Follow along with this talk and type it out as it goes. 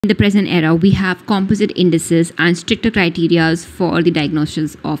In the present era, we have composite indices and stricter criteria for the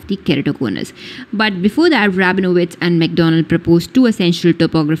diagnosis of the keratoconus. But before that, Rabinowitz and McDonnell proposed two essential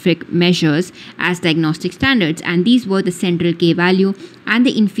topographic measures as diagnostic standards, and these were the central K value and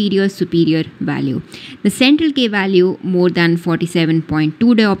the inferior superior value. The central K value more than 47.2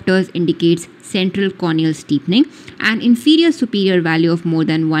 diopters indicates central corneal steepening, and inferior superior value of more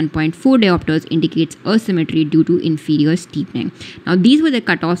than 1.4 diopters indicates asymmetry due to inferior steepening. Now, these were the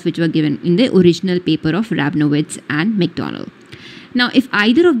cutoffs which were given in the original paper of Rabinowitz and McDonnell. Now, if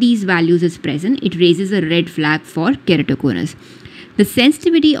either of these values is present, it raises a red flag for keratoconus. The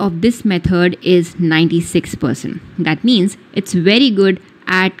sensitivity of this method is 96%. That means it's very good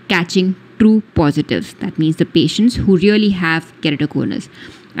at catching true positives. That means the patients who really have keratoconus.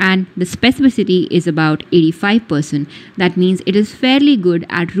 And the specificity is about 85%. That means it is fairly good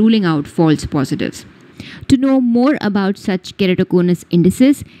at ruling out false positives. To know more about such keratoconus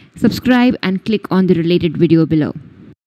indices, subscribe and click on the related video below.